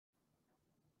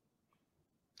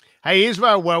Hey,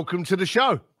 Israel, welcome to the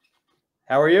show.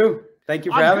 How are you? Thank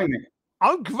you for having me.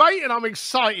 I'm great, and I'm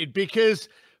excited because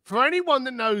for anyone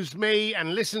that knows me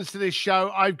and listens to this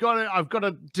show, I've got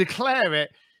to declare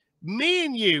it. Me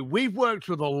and you, we've worked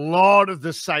with a lot of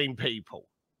the same people,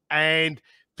 and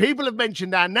people have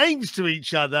mentioned our names to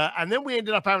each other, and then we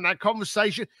ended up having that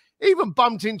conversation. Even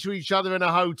bumped into each other in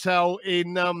a hotel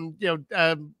in like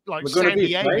Laguna San Beach,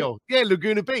 Diego, right? Yeah,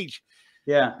 Laguna Beach.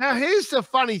 Yeah. Now, here's the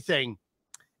funny thing: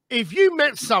 if you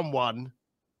met someone,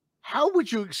 how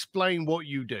would you explain what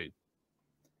you do?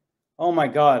 Oh my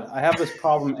God, I have this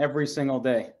problem every single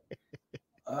day.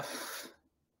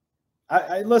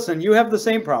 I listen. You have the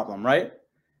same problem, right?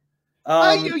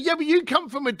 Yeah, but you come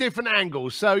from a different angle,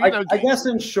 so you know. I guess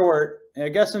in short,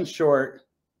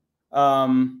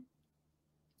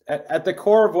 at the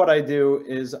core of what I do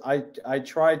is I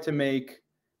try to make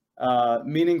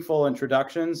meaningful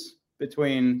introductions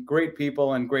between great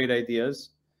people and great ideas.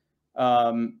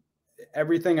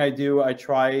 Everything I do, I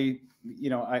try.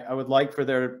 I would like for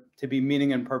there to be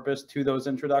meaning and purpose to those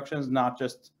introductions, not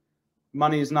just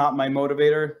money is not my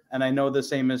motivator. And I know the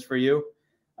same is for you.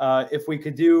 If we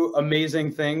could do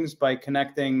amazing things by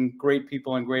connecting great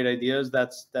people and great ideas,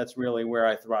 that's really where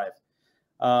I thrive.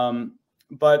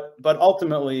 But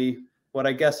ultimately, what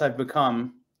I guess I've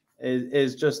become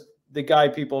is just the guy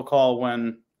people call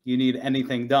when you need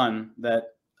anything done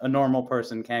that a normal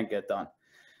person can't get done.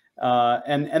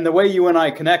 And the way you and I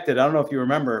connected, I don't know if you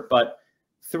remember, but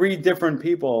 3 different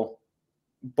people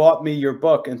bought me your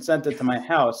book and sent it to my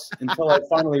house until I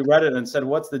finally read it and said,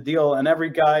 "What's the deal?" And every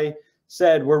guy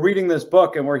said, "We're reading this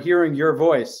book and we're hearing your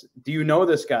voice. Do you know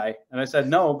this guy?" And I said,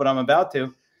 "No, but I'm about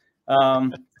to."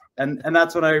 And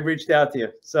that's when I reached out to you.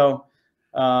 So,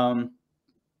 yeah,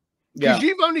 because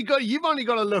you've only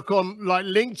got to look on like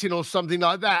LinkedIn or something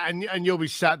like that, and you'll be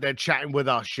sat there chatting with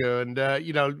Usher. And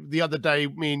the other day,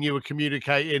 me and you were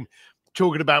communicating,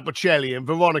 talking about Bocelli and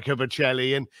Veronica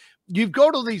Bocelli, and you've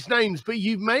got all these names, but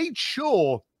you've made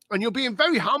sure, and you're being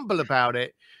very humble about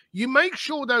it. You make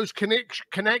sure those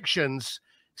connections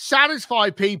satisfy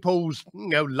people's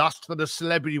lust for the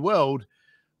celebrity world,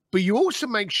 but you also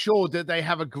make sure that they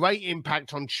have a great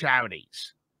impact on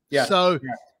charities. yeah. So.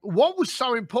 Yeah. What was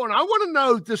so important? I want to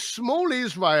know the small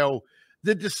Israel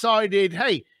that decided,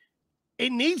 hey,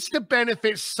 it needs to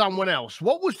benefit someone else.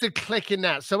 What was the click in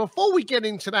that? So before we get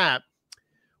into that,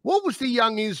 what was the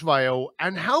young Israel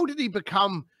and how did he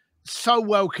become so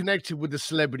well connected with the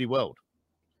celebrity world?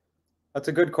 That's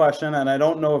a good question, and I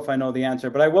don't know if I know the answer,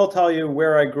 but I will tell you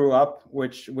where I grew up,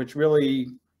 which really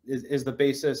is the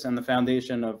basis and the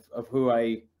foundation of who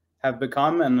I have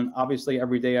become. And obviously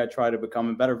every day I try to become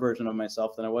a better version of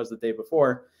myself than I was the day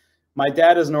before. My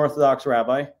dad is an Orthodox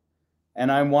rabbi,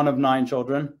 and I'm one of 9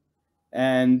 children.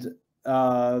 And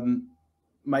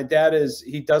my dad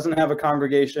he doesn't have a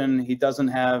congregation. He doesn't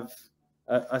have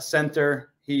a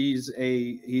center. He's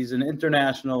an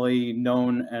internationally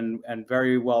known and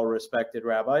very well respected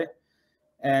rabbi.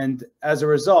 And as a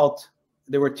result,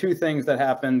 there were 2 things that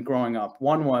happened growing up.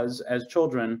 One was, as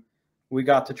children, we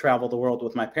got to travel the world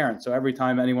with my parents. So every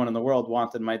time anyone in the world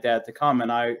wanted my dad to come, and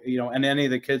and any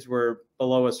of the kids were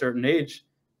below a certain age,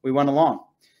 we went along.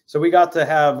 So we got to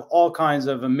have all kinds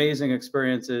of amazing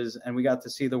experiences, and we got to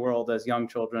see the world as young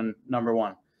children, number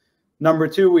one. Number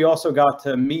 2, we also got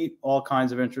to meet all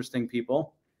kinds of interesting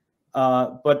people.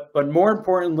 But more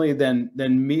importantly than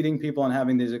meeting people and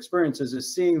having these experiences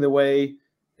is seeing the way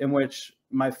in which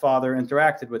my father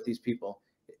interacted with these people.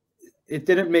 It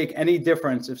didn't make any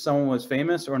difference if someone was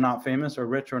famous or not famous or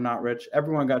rich or not rich.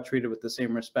 Everyone got treated with the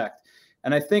same respect.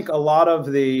 And I think a lot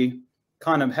of the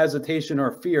kind of hesitation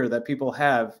or fear that people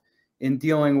have in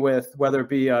dealing with whether it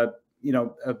be a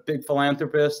big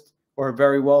philanthropist or a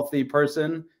very wealthy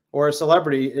person or a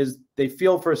celebrity is they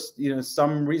feel for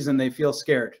some reason they feel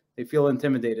scared. They feel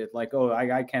intimidated, like, oh,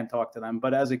 I can't talk to them.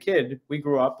 But as a kid, we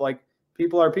grew up like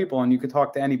people are people and you could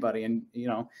talk to anybody. And,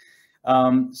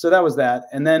 so that was that.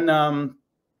 And then,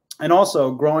 and also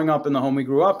growing up in the home we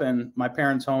grew up in, my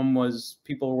parents' home was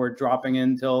people were dropping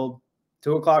in till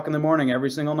 2 o'clock in the morning every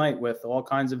single night with all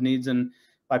kinds of needs. And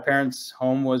my parents'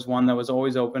 home was one that was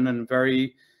always open and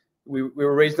we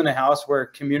were raised in a house where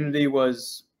community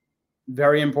was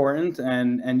very important,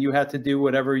 and you had to do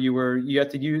whatever you had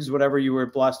to use whatever you were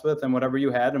blessed with and whatever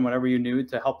you had and whatever you knew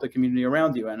to help the community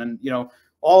around you. And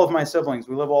all of my siblings,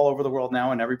 we live all over the world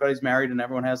now, and everybody's married and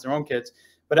everyone has their own kids,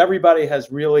 but everybody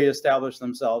has really established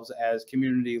themselves as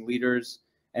community leaders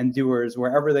and doers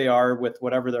wherever they are with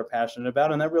whatever they're passionate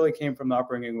about. And that really came from the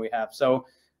upbringing we have. So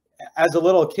as a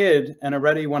little kid, and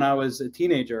already when I was a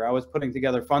teenager, I was putting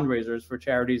together fundraisers for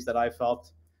charities that I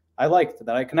felt I liked,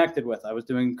 that I connected with. I was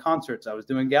doing concerts, I was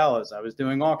doing galas, I was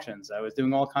doing auctions, I was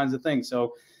doing all kinds of things.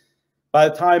 So by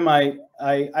the time I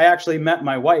actually met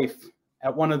my wife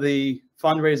at one of the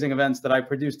fundraising events that I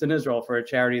produced in Israel for a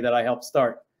charity that I helped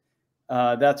start.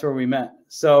 That's where we met.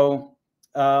 So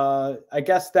I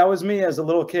guess that was me as a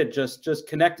little kid, just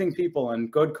connecting people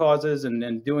and good causes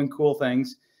and doing cool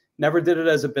things. Never did it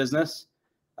as a business.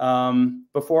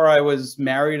 Before I was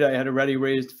married, I had already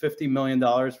raised $50 million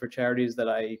for charities that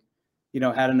I,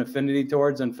 had an affinity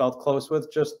towards and felt close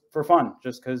with, just for fun,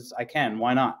 just because I can.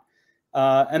 Why not?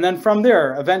 And then from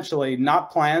there, eventually,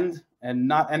 not planned and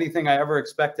not anything I ever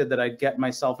expected that I'd get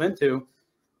myself into,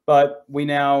 but we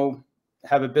now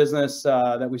have a business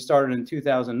that we started in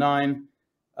 2009.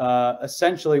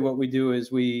 Essentially, what we do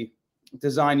is we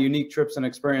design unique trips and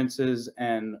experiences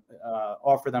and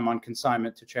offer them on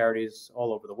consignment to charities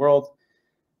all over the world.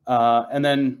 And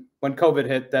then when COVID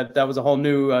hit, that was a whole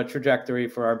new trajectory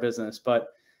for our business. But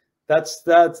that's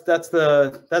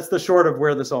the short of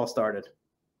where this all started.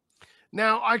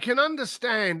 Now, I can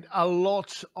understand a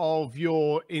lot of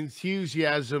your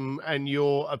enthusiasm and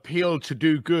your appeal to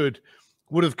do good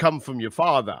would have come from your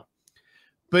father.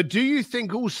 But do you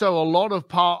think also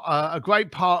a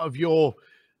great part of your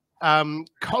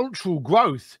cultural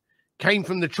growth came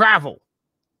from the travel?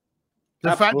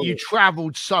 The fact that you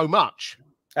traveled so much.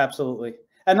 Absolutely.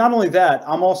 And not only that,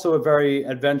 I'm also a very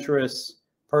adventurous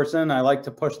person. I like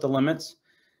to push the limits.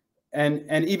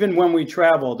 And even when we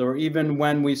traveled, or even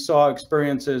when we saw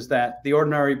experiences that the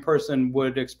ordinary person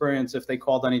would experience if they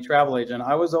called any travel agent,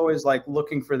 I was always like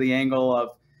looking for the angle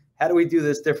of, how do we do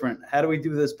this different? How do we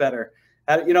do this better?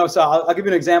 So I'll give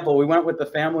you an example. We went with the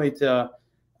family to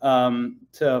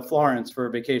Florence for a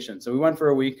vacation. So we went for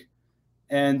a week,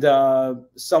 and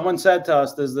someone said to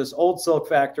us, there's this old silk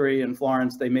factory in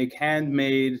Florence. They make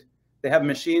handmade, they have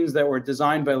machines that were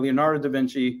designed by Leonardo da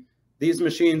Vinci. These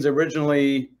machines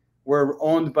originally were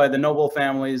owned by the noble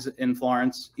families in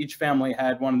Florence. Each family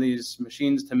had one of these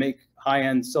machines to make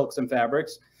high-end silks and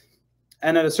fabrics.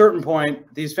 And at a certain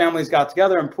point, these families got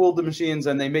together and pooled the machines,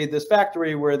 and they made this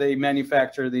factory where they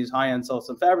manufacture these high-end silks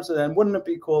and fabrics. And then wouldn't it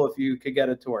be cool if you could get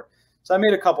a tour? So I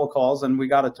made a couple of calls, and we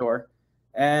got a tour.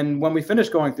 And when we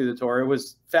finished going through the tour, it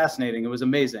was fascinating. It was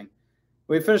amazing.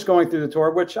 We finished going through the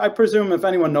tour, which I presume if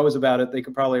anyone knows about it, they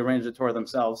could probably arrange a tour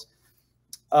themselves.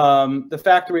 The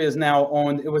factory is now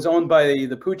owned. It was owned by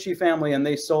the Pucci family, and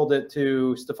they sold it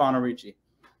to Stefano Ricci.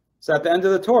 So at the end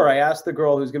of the tour, I asked the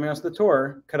girl who's giving us the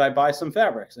tour, could I buy some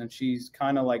fabrics? And she's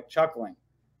kind of like chuckling.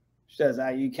 She says,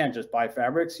 you can't just buy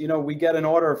fabrics. We get an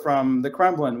order from the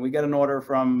Kremlin. We get an order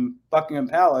from Buckingham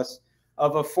Palace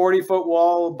of a 40-foot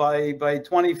wall by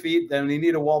 20 feet. Then we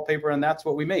need a wallpaper, and that's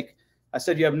what we make. I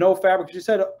said, you have no fabric? She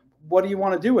said, what do you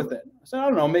want to do with it? I said, I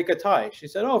don't know, make a tie. She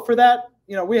said, oh, for that,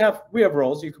 we have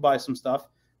rolls. You could buy some stuff.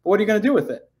 But what are you going to do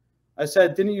with it? I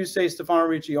said, didn't you say Stefano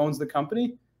Ricci owns the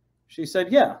company? She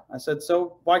said, yeah. I said,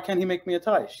 so why can't he make me a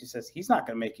tie? She says, he's not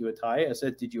going to make you a tie. I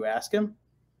said, did you ask him?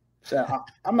 She said,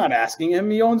 I'm not asking him.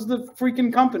 He owns the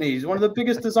freaking company. He's one of the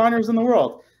biggest designers in the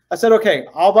world. I said, okay,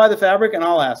 I'll buy the fabric and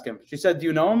I'll ask him. She said, do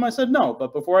you know him? I said, no,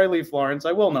 but before I leave Florence,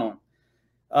 I will know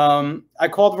him. I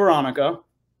called Veronica,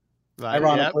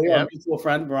 ironically, our mutual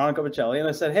friend, Veronica Bocelli, and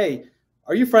I said, hey,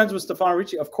 are you friends with Stefano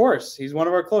Ricci? Of course. He's one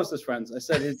of our closest friends. I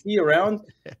said, is he around?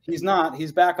 He's not.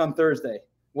 He's back on Thursday.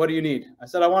 What do you need? I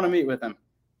said, I want to meet with him.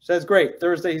 She says, great.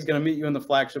 Thursday, he's going to meet you in the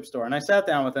flagship store. And I sat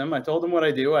down with him. I told him what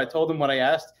I do. I told him what I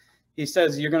asked. He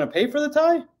says, you're going to pay for the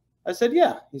tie? I said,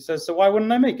 yeah. He says, so why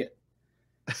wouldn't I make it?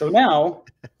 So now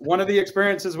one of the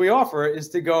experiences we offer is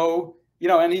to go,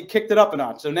 and he kicked it up a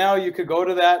notch. So now you could go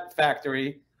to that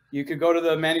factory. You could go to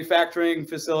the manufacturing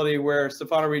facility where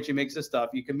Stefano Ricci makes his stuff.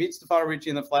 You can meet Stefano Ricci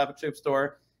in the flagship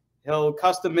store. He'll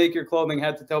custom make your clothing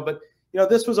head to toe. But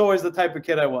this was always the type of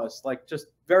kid I was, like just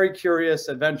very curious,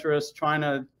 adventurous, trying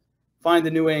to find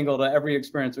a new angle to every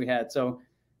experience we had. So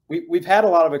we've had a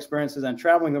lot of experiences, and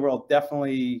traveling the world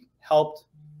definitely helped,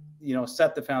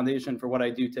 set the foundation for what I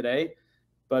do today.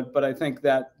 But I think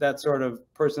that sort of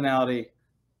personality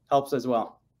helps as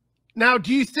well. Now,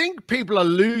 do you think people are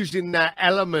losing that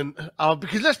element of,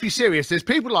 because let's be serious, there's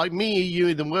people like me, you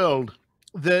in the world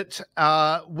that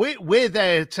we're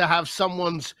there to have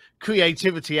someone's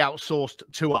creativity outsourced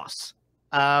to us.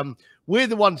 We're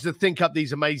the ones that think up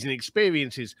these amazing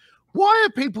experiences. Why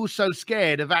are people so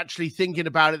scared of actually thinking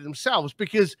about it themselves?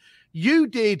 Because you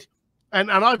did, and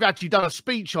I've actually done a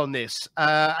speech on this,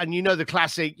 and the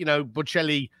classic,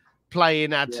 Bocelli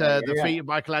playing at the feet of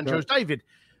Michelangelo's David.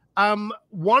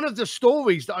 One of the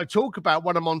stories that I talk about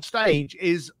when I'm on stage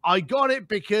is I got it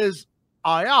because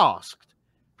I asked.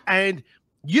 And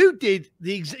You did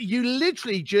you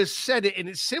literally just said it in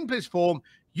its simplest form.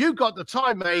 You got the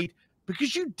time made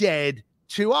because you dared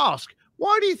to ask.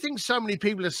 Why do you think so many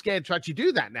people are scared to actually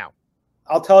do that now?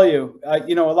 I'll tell you,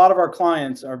 you know, a lot of our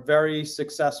clients are very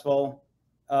successful,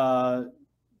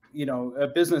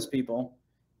 business people,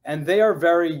 and they are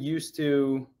very used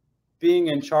to being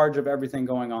in charge of everything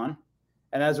going on.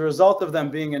 And as a result of them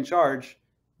being in charge,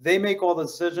 they make all the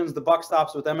decisions, the buck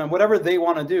stops with them, and whatever they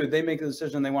want to do, they make the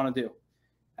decision they want to do.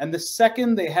 And the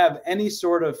second they have any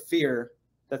sort of fear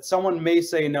that someone may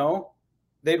say no,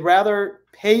 they'd rather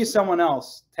pay someone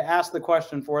else to ask the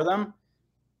question for them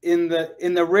in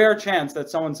the rare chance that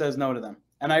someone says no to them.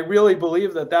 And I really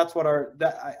believe that that's what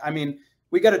I mean,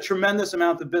 we get a tremendous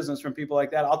amount of business from people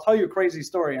like that. I'll tell you a crazy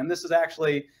story. And this is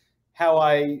actually how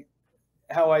I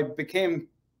became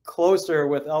closer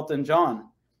with Elton John.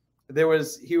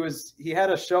 He had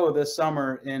a show this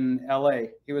summer in LA.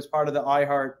 He was part of the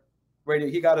iHeart Radio.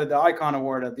 He got the Icon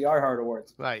Award at the iHeart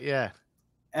Awards. Right. Yeah.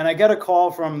 And I get a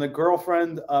call from the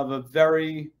girlfriend of a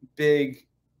very big,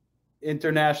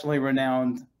 internationally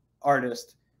renowned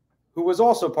artist who was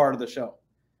also part of the show.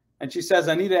 And she says,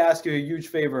 I need to ask you a huge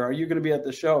favor. Are you going to be at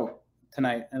the show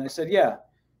tonight? And I said, yeah.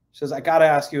 She says, I got to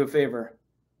ask you a favor.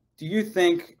 Do you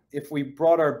think if we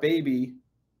brought our baby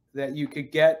that you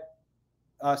could get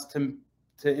us to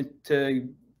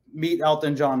meet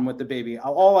Elton John with the baby?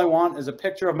 All I want is a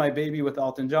picture of my baby with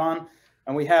Elton John.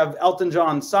 And we have Elton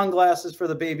John sunglasses for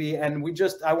the baby. And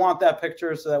I want that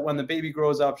picture so that when the baby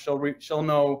grows up, she'll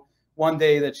know one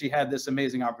day that she had this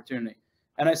amazing opportunity.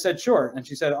 And I said, sure. And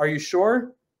she said, are you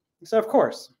sure? I said, of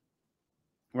course.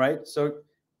 Right. So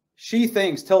she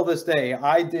thinks till this day,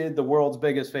 I did the world's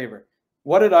biggest favor.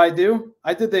 What did I do?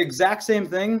 I did the exact same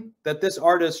thing that this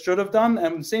artist should have done,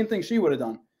 and the same thing she would have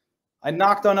done. I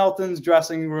knocked on Elton's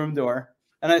dressing room door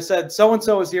and I said,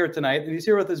 so-and-so is here tonight and he's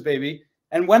here with his baby.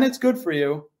 And when it's good for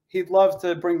you, he'd love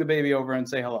to bring the baby over and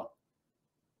say hello.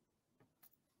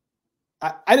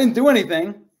 I didn't do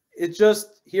anything. It's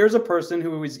just, here's a person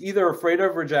who was either afraid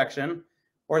of rejection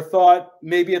or thought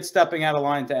maybe it's stepping out of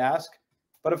line to ask.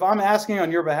 But if I'm asking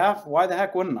on your behalf, why the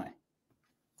heck wouldn't I?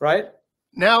 Right?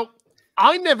 Now,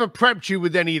 I never prepped you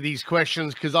with any of these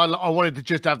questions because I wanted to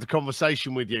just have the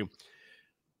conversation with you.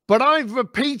 But I've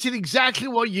repeated exactly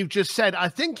what you've just said. I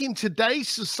think in today's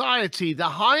society, the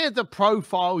higher the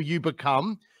profile you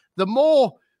become, the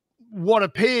more what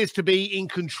appears to be in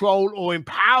control or in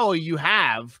power you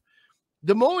have,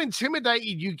 the more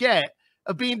intimidated you get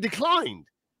of being declined.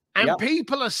 And Yep.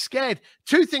 people are scared.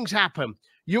 Two things happen.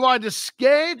 You're either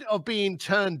scared of being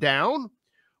turned down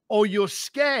or you're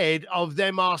scared of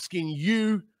them asking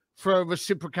you for a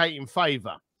reciprocating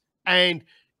favor. And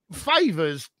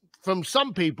favors from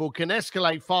some people can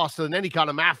escalate faster than any kind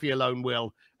of mafia loan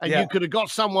will. And Yeah. you could have got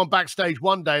someone backstage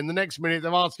one day and the next minute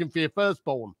they're asking for your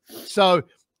firstborn. So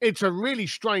it's a really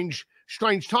strange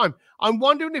time. I'm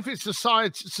wondering if it's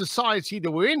society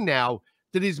that we're in now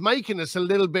that is making us a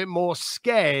little bit more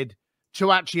scared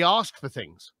to actually ask for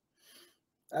things.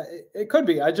 It could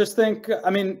be. I just think, I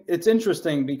mean, it's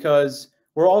interesting because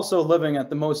we're also living at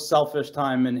the most selfish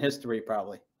time in history,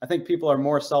 probably. I think people are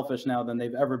more selfish now than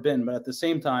they've ever been. But at the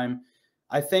same time,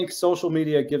 I think social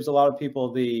media gives a lot of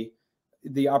people the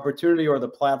opportunity or the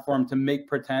platform to make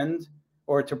pretend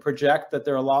or to project that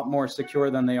they're a lot more secure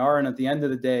than they are. And at the end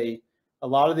of the day, a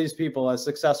lot of these people, as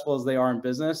successful as they are in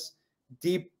business,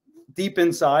 deep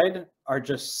inside are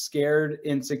just scared,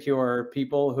 insecure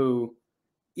people who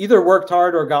either worked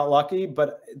hard or got lucky,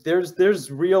 but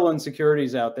there's real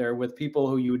insecurities out there with people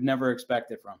who you would never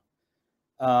expect it from.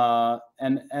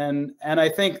 And I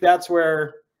think that's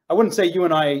where, I wouldn't say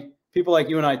people like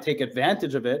you and I take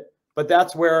advantage of it, but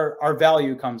that's where our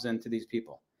value comes into these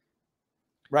people,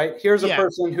 right? Here's a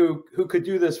person who could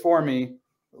do this for me.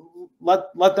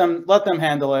 Let them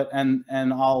handle it, and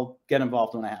I'll get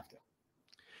involved when I have to.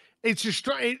 It's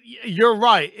you're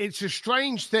right. It's a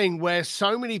strange thing where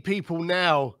so many people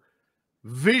now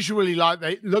visually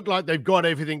they look like they've got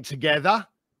everything together,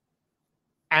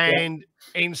 and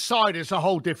inside it's a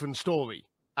whole different story.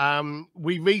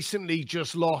 We recently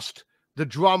just lost the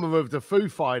drummer of the Foo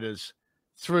Fighters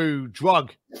through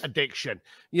drug addiction.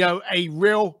 You know, a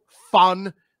real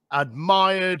fun,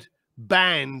 admired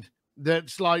band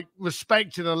that's like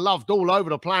respected and loved all over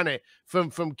the planet,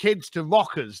 from kids to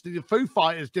rockers. The Foo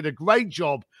Fighters did a great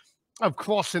job of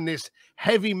crossing this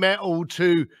heavy metal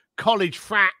to college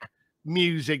frat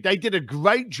music. They did a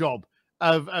great job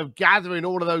of gathering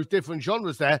all of those different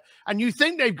genres there. And you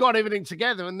think they've got everything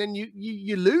together, and then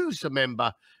you lose a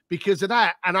member because of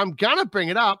that. And I'm gonna bring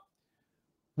it up.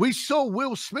 We saw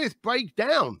Will Smith break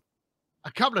down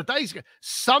a couple of days ago,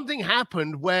 something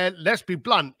happened where, let's be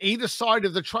blunt, either side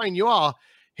of the train you are,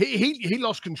 he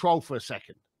lost control for a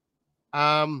second.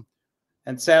 And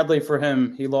sadly for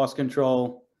him, he lost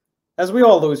control, as we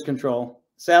all lose control.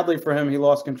 Sadly for him, he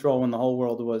lost control when the whole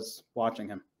world was watching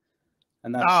him,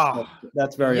 and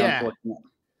that's very unfortunate.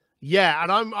 Yeah,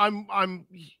 and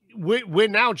we're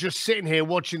now just sitting here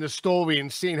watching the story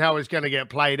and seeing how it's going to get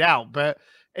played out, but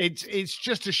it's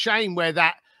just a shame where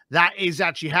that is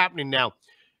actually happening now.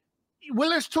 Well,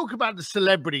 let's talk about the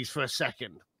celebrities for a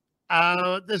second.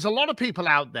 There's a lot of people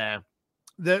out there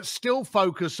that still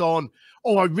focus on,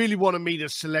 oh, I really want to meet a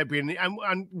celebrity.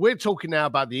 And we're talking now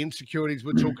about the insecurities.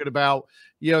 We're talking about,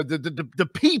 you know, the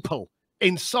people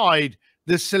inside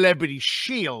the celebrity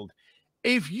shield.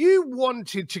 If you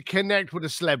wanted to connect with a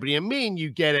celebrity, and me and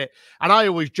you get it, and I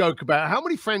always joke about how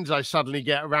many friends I suddenly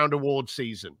get around award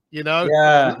season, you know?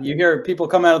 Yeah, you hear people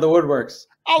come out of the woodworks.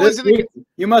 Oh, this week,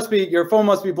 your phone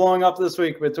must be blowing up this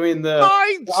week between the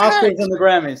Oscars and the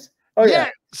Grammys. Oh yeah.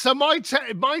 So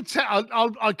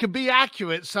I can be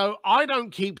accurate. So I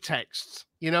don't keep texts.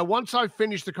 You know, once I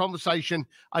finish the conversation,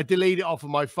 I delete it off of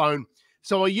my phone.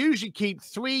 So I usually keep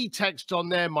 3 texts on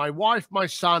there: my wife, my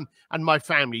son, and my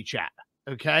family chat.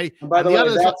 Okay. And by the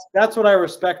way, that's what I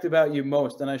respect about you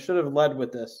most. And I should have led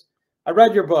with this. I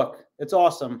read your book. It's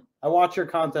awesome. I watch your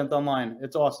content online.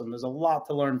 It's awesome. There's a lot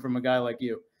to learn from a guy like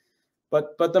you.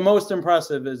 But the most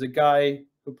impressive is a guy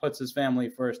who puts his family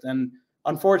first. And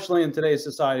unfortunately, in today's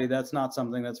society, that's not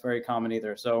something that's very common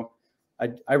either. So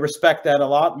I respect that a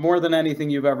lot, more than anything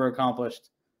you've ever accomplished.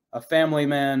 A family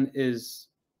man is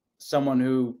someone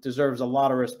who deserves a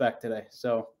lot of respect today.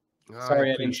 So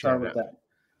sorry I didn't start with that.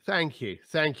 Thank you.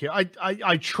 Thank you.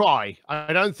 I try.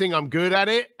 I don't think I'm good at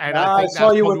it. And I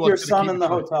saw you with your son in the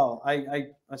hotel. I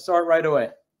saw it right away.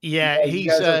 Yeah,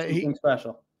 he's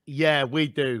special. Yeah, we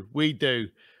do. We do.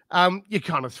 You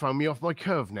kind of throw me off my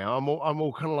curve now. I'm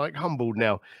all kind of like humbled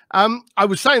now. I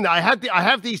was saying that I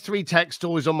have these 3 texts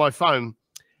always on my phone.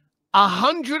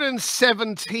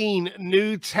 117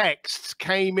 new texts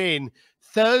came in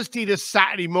Thursday to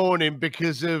Saturday morning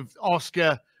because of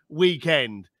Oscar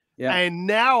weekend. Yeah. And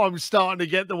now I'm starting to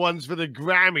get the ones for the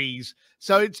Grammys.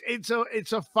 So it's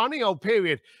a funny old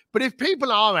period. But if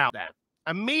people are out there,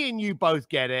 and me and you both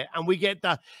get it, and we get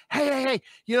the, hey,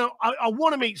 you know, I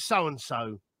want to meet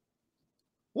so-and-so.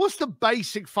 What's the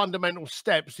basic fundamental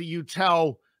steps that you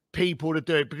tell people to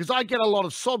do it? Because I get a lot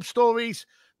of sob stories.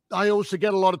 I also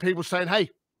get a lot of people saying,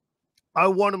 hey, I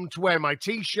want them to wear my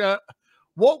T-shirt.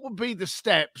 What would be the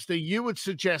steps that you would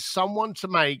suggest someone to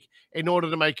make in order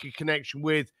to make a connection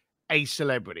with a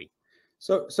celebrity?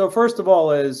 So first of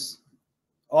all, is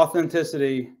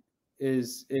authenticity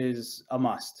is a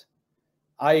must.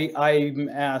 I'm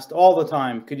asked all the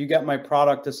time, could you get my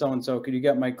product to so-and-so? Could you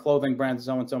get my clothing brand to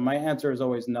so-and-so? My answer is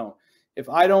always no. If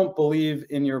I don't believe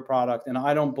in your product and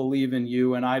I don't believe in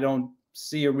you and I don't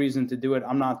see a reason to do it,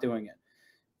 I'm not doing it.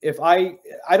 If I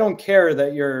don't care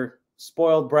that your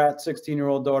spoiled brat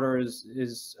 16-year-old daughter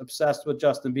is obsessed with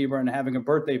Justin Bieber and having a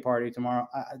birthday party tomorrow,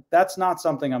 that's not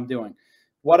something I'm doing.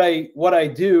 What I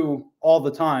do all the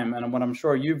time, and what I'm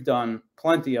sure you've done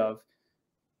plenty of,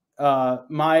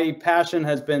 my passion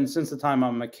has been since the time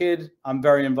I'm a kid. I'm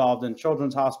very involved in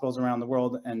children's hospitals around the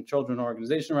world and children's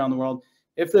organizations around the world.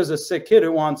 If there's a sick kid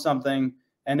who wants something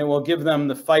and it will give them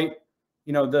the fight,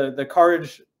 you know, the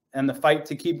courage and the fight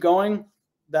to keep going,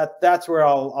 that's where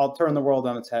I'll turn the world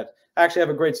on its head. I actually have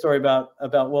a great story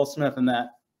about Will Smith and that.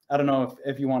 I don't know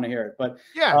if you want to hear it, but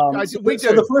yeah, we do.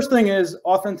 So the first thing is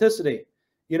authenticity.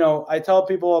 You know, I tell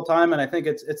people all the time, and I think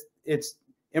it's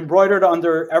embroidered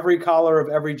under every collar of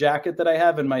every jacket that I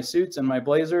have in my suits and my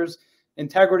blazers.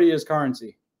 Integrity is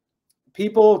currency.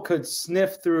 People could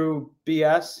sniff through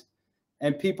BS,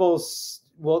 and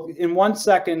well, in 1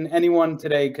 second, anyone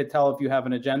today could tell if you have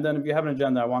an agenda. And if you have an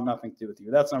agenda, I want nothing to do with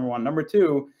you. That's number one. Number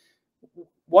two,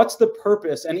 what's the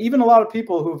purpose? And even a lot of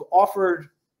people who've offered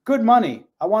good money,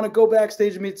 I want to go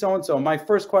backstage and meet so-and-so. My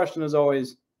first question is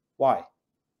always, why?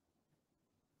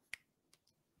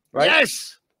 Right?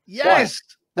 Yes. Yes.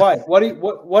 Why? What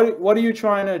are you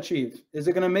trying to achieve? Is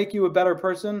it going to make you a better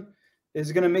person?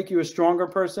 Is it going to make you a stronger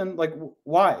person? Like,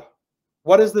 why?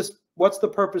 What's the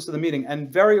purpose of the meeting?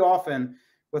 And very often,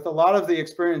 with a lot of the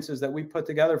experiences that we put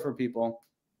together for people,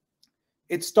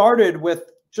 it started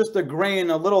with just a grain,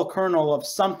 a little kernel of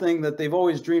something that they've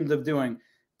always dreamed of doing,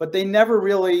 but they never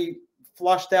really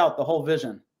flushed out the whole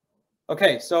vision.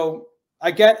 Okay, so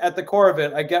I get at the core of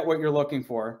it, I get what you're looking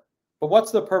for, but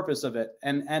what's the purpose of it?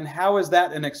 And how is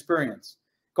that an experience?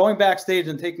 Going backstage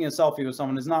and taking a selfie with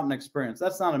someone is not an experience.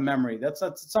 That's not a memory. That's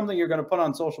something you're going to put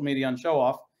on social media and show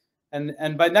off.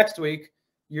 And by next week,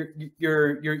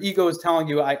 your ego is telling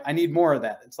you, I need more of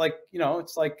that. It's like,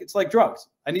 it's like drugs.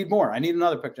 I need more. I need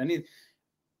another picture.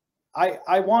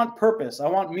 I want purpose. I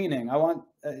want meaning. I want,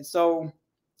 the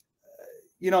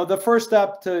first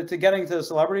step to getting to the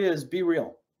celebrity is be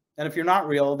real. And if you're not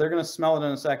real, they're going to smell it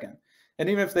in a second. And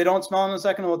even if they don't smell it in a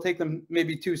second, it will take them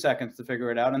maybe 2 seconds to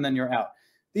figure it out. And then you're out.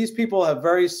 These people have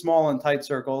very small and tight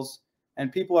circles,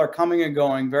 and people are coming and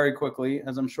going very quickly,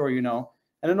 as I'm sure you know.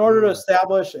 And in order to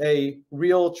establish a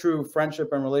real, true friendship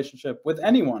and relationship with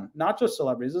anyone, not just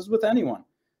celebrities, this is with anyone,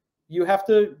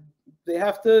 they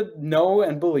have to know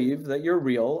and believe that you're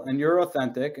real and you're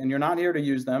authentic and you're not here to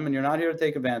use them and you're not here to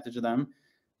take advantage of them.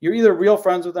 You're either real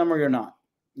friends with them or you're not.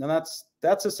 And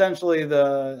that's essentially at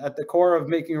the core of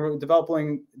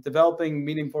developing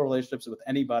meaningful relationships with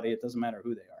anybody. It doesn't matter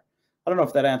who they are. I don't know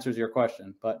if that answers your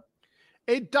question, but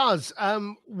it does.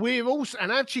 We're also,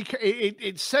 and actually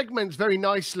it segments very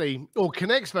nicely, or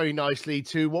connects very nicely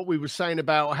to what we were saying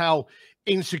about how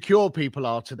insecure people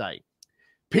are today.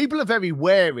 People are very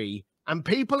wary, and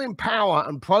people in power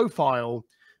and profile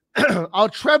are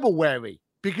treble wary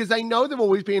because they know they're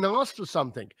always being asked for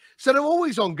something. So they're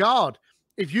always on guard.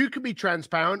 If you can be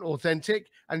transparent, authentic,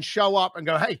 and show up and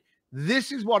go, hey,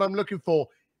 this is what I'm looking for,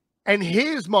 and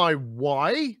here's my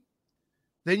why,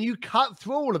 then you cut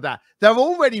through all of that. They're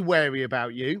already wary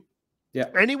about you. Yeah.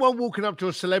 Anyone walking up to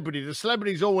a celebrity, the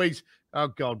celebrity's always, oh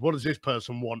God, what does this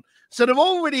person want? So they're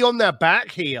already on their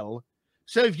back heel.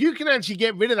 So if you can actually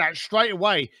get rid of that straight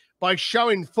away by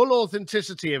showing full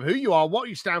authenticity of who you are, what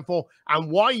you stand for, and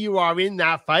why you are in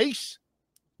that face,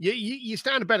 you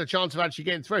stand a better chance of actually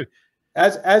getting through.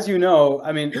 As you know,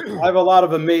 I mean, I have a lot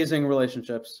of amazing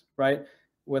relationships, right?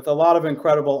 With a lot of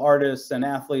incredible artists and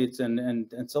athletes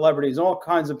and celebrities, all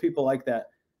kinds of people like that.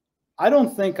 I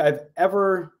don't think I've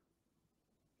ever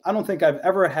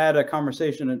had a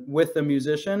conversation with a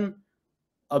musician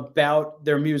about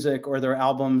their music or their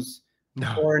albums,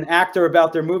 or an actor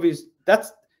about their movies.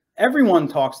 Everyone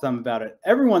talks to them about it.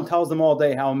 Everyone tells them all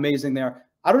day how amazing they are.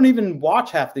 I don't even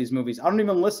watch half these movies. I don't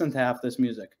even listen to half this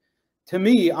music. To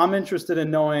me, I'm interested in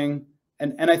knowing,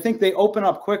 and I think they open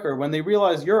up quicker when they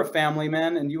realize you're a family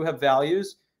man and you have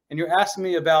values, and you're asking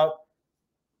me about,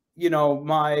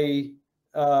 my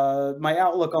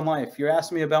outlook on life. You're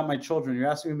asking me about my children. You're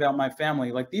asking me about my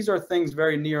family. Like, these are things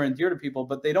very near and dear to people,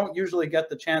 but they don't usually get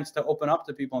the chance to open up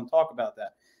to people and talk about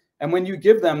that. And when you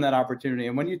give them that opportunity,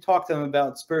 and when you talk to them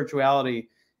about spirituality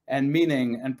and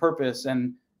meaning and purpose,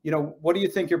 and what do you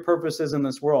think your purpose is in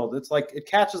this world? It's like it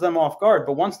catches them off guard.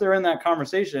 But once they're in that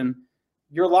conversation,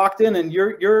 you're locked in, and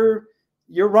you're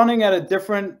running at a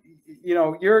different,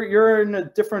 you're in a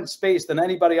different space than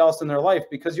anybody else in their life,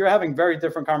 because you're having very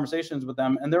different conversations with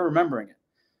them, and they're remembering it.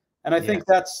 And I think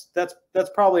that's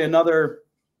probably another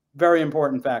very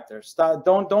important factor.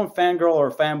 Don't fangirl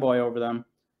or fanboy over them.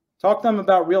 Talk to them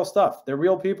about real stuff. They're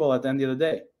real people at the end of the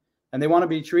day, and they want to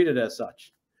be treated as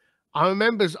such. I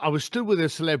remember I was stood with a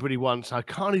celebrity once. I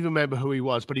can't even remember who he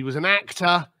was, but he was an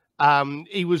actor.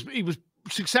 He was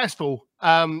successful.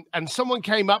 And someone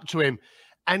came up to him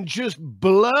and just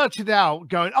blurted out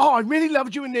going, oh, I really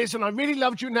loved you in this, and I really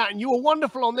loved you in that, and you were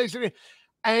wonderful on this.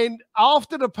 And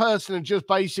after the person had just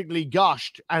basically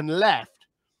gushed and left,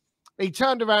 he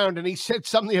turned around and he said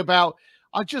something about,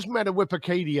 I just met a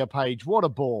Wikipedia page. What a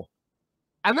bore.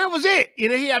 And that was it.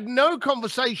 He had no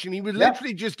conversation. He was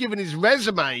literally just given his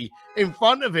resume in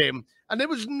front of him, and there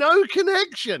was no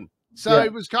connection. So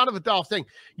it was kind of a daft thing.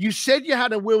 You said you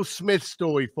had a Will Smith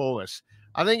story for us.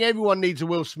 I think everyone needs a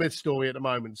Will Smith story at the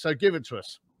moment. So give it to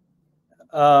us.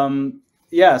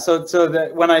 Yeah. So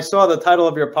that when I saw the title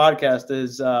of your podcast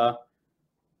is,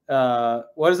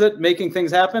 what is it? Making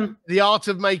Things Happen? The Art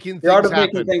of Making Things Happen. The Art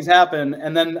of Making Things Happen.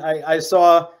 And then I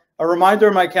saw a reminder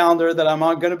in my calendar that I'm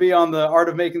going to be on the Art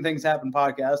of Making Things Happen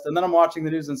podcast. And then I'm watching the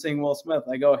news and seeing Will Smith.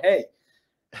 I go, hey.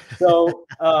 So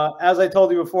as I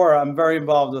told you before, I'm very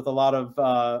involved with a lot of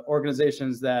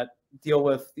organizations that deal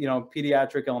with,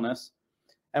 pediatric illness.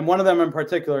 And one of them in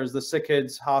particular is the Sick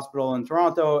Kids Hospital in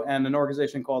Toronto, and an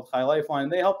organization called High Lifeline.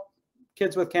 They help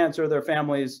kids with cancer, their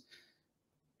families.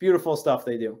 Beautiful stuff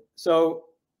they do. So,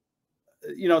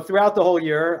 throughout the whole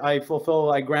year, I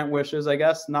grant wishes, I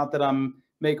guess. Not that I'm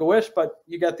Make-A-Wish, but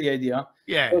you get the idea.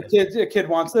 Yeah. So a kid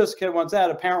wants this, kid wants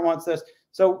that, a parent wants this.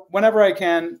 So whenever I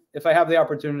can, if I have the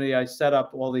opportunity, I set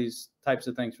up all these types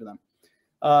of things for them.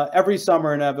 Every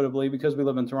summer, inevitably, because we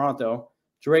live in Toronto,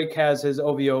 Drake has his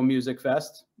OVO Music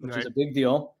Fest, which is a big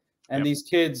deal. And these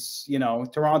kids,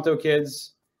 Toronto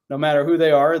kids, no matter who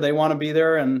they are, they want to be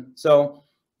there. And so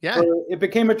it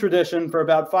became a tradition for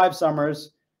about 5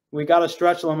 summers. We got a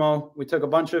stretch limo. We took a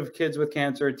bunch of kids with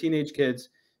cancer, teenage kids.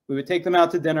 We would take them out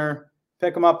to dinner,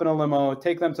 pick them up in a limo,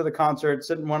 take them to the concert,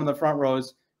 sit in one of the front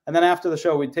rows. And then after the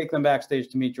show, we'd take them backstage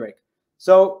to meet Drake.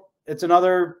 So it's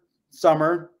another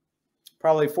summer,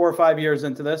 probably 4 or 5 years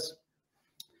into this.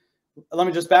 Let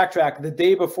me just backtrack. The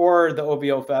day before the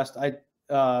OVO Fest,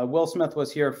 Will Smith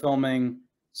was here filming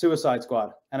Suicide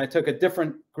Squad. And I took a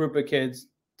different group of kids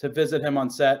to visit him on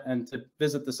set and to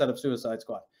visit the set of Suicide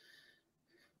Squad.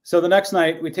 So the next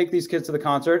night, we take these kids to the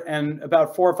concert, and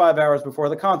about 4 or 5 hours before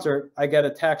the concert, I get a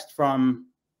text from,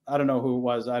 I don't know who it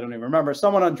was, I don't even remember,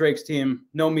 someone on Drake's team,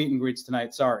 no meet and greets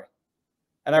tonight, sorry.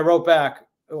 And I wrote back,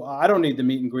 I don't need the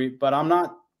meet and greet, but I'm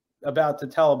not about to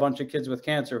tell a bunch of kids with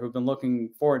cancer who've been looking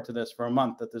forward to this for a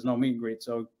month that there's no meet and greet,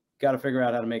 so got to figure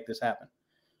out how to make this happen.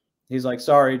 He's like,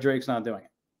 sorry, Drake's not doing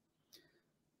it.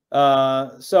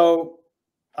 So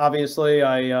obviously,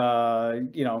 I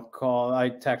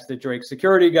texted Drake's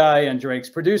security guy and Drake's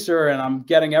producer, and I'm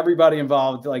getting everybody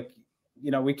involved. Like,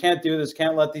 we can't do this,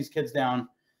 can't let these kids down.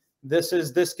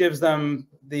 This gives them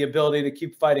the ability to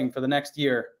keep fighting for the next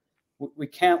year. We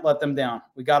can't let them down.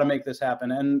 We got to make this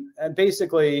happen. And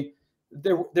basically,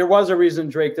 there was a reason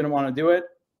Drake didn't want to do it.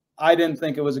 I didn't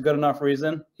think it was a good enough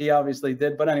reason. He obviously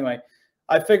did. But anyway,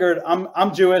 I figured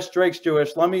I'm Jewish. Drake's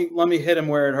Jewish. Let me hit him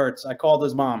where it hurts. I called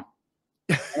his mom.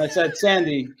 And I said,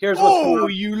 Sandy, here's what's going on. Oh,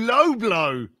 you low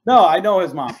blow. No, I know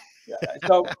his mom.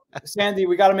 So, Sandy,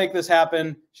 we got to make this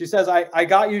happen. She says, I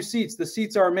got you seats. The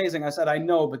seats are amazing. I said, I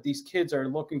know, but these kids are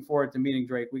looking forward to meeting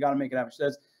Drake. We got to make it happen. She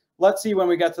says, let's see when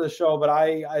we get to the show, but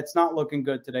it's not looking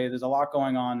good today. There's a lot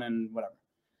going on and whatever.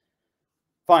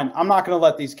 Fine. I'm not going to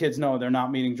let these kids know they're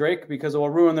not meeting Drake because it will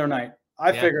ruin their night.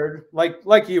 I figured,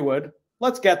 like you would,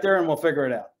 let's get there and we'll figure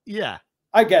it out. Yeah.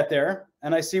 I get there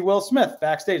and I see Will Smith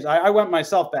backstage. I went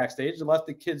myself backstage and left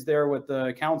the kids there with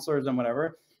the counselors and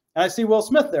whatever. And I see Will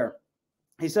Smith there.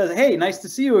 He says, hey, nice to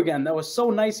see you again. That was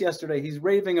so nice yesterday. He's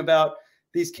raving about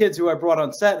these kids who I brought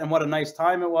on set and what a nice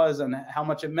time it was and how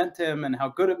much it meant to him and how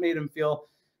good it made him feel.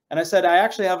 And I said, I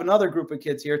actually have another group of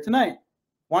kids here tonight.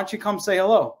 Why don't you come say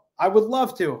hello? I would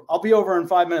love to. I'll be over in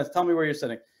 5 minutes. Tell me where you're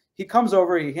sitting. He comes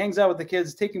over. He hangs out with the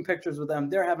kids, taking pictures with them.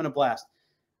 They're having a blast.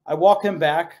 I walk him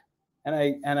back.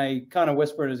 And I kind of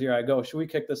whisper in his ear, I go, should we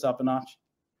kick this up a notch?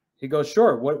 He goes,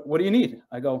 sure. What do you need?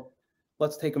 I go,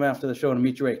 let's take him after the show to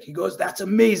meet Drake. He goes, that's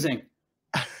amazing.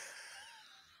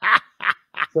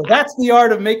 So that's the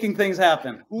art of making things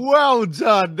happen. Well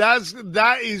done.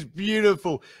 That is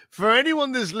beautiful. For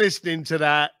anyone that's listening to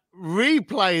that,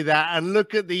 replay that and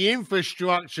look at the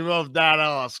infrastructure of that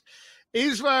ask.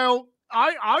 Israel,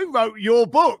 I wrote your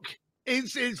book.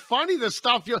 It's funny the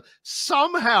stuff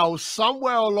somehow,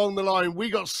 somewhere along the line,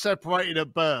 we got separated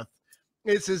at birth.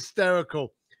 It's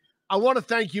hysterical. I want to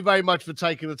thank you very much for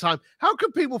taking the time. How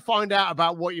can people find out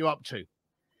about what you're up to?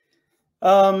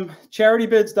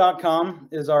 Charitybids.com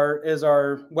is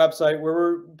our website where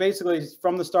we're basically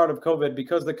from the start of COVID,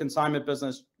 because the consignment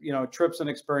business, trips and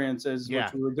experiences,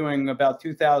 which we were doing about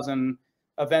 2,000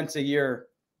 events a year,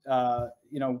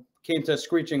 came to a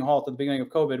screeching halt at the beginning of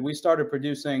COVID. We started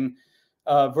producing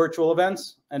virtual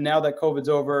events, and now that COVID's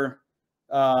over,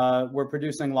 we're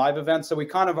producing live events. So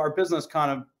our business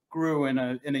kind of grew in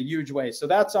a huge way. So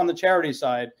that's on the charity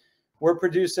side. We're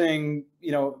producing,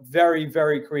 very,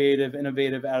 very creative,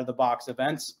 innovative, out of the box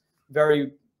events,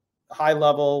 very high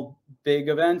level, big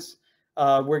events.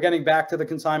 We're getting back to the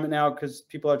consignment now because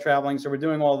people are traveling. So we're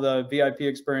doing all the VIP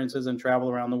experiences and travel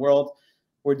around the world.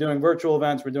 We're doing virtual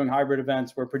events. We're doing hybrid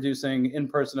events. We're producing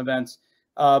in-person events.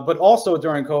 But also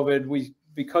during COVID,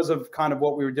 because of kind of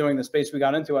what we were doing, the space we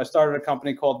got into, I started a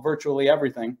company called Virtually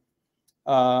Everything.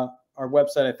 Our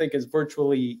website, I think, is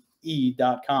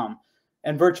virtuallye.com.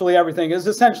 And Virtually Everything is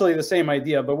essentially the same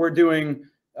idea, but we're producing,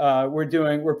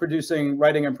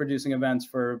 writing and producing events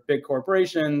for big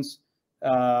corporations,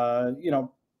 high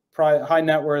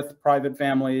net worth, private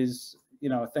families,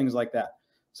 things like that.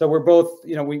 So we're both,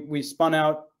 we spun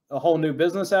out a whole new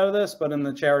business out of this, but in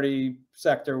the charity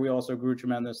sector, we also grew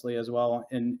tremendously as well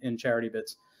in Charity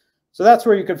Bids. So that's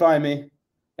where you can find me.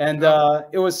 And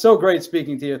it was so great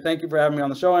speaking to you. Thank you for having me on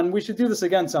the show. And we should do this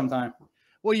again sometime.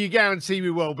 Well, you guarantee we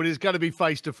will, but it's got to be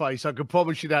face to face. I can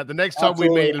promise you that. The next time we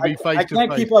meet, it'll be face to face.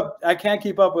 I can't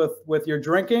keep up with your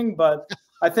drinking, but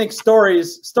I think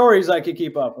stories I could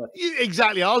keep up with.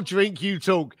 Exactly. I'll drink, you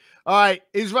talk. All right,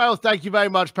 Israel, thank you very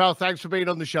much, pal. Thanks for being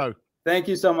on the show. Thank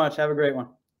you so much. Have a great one.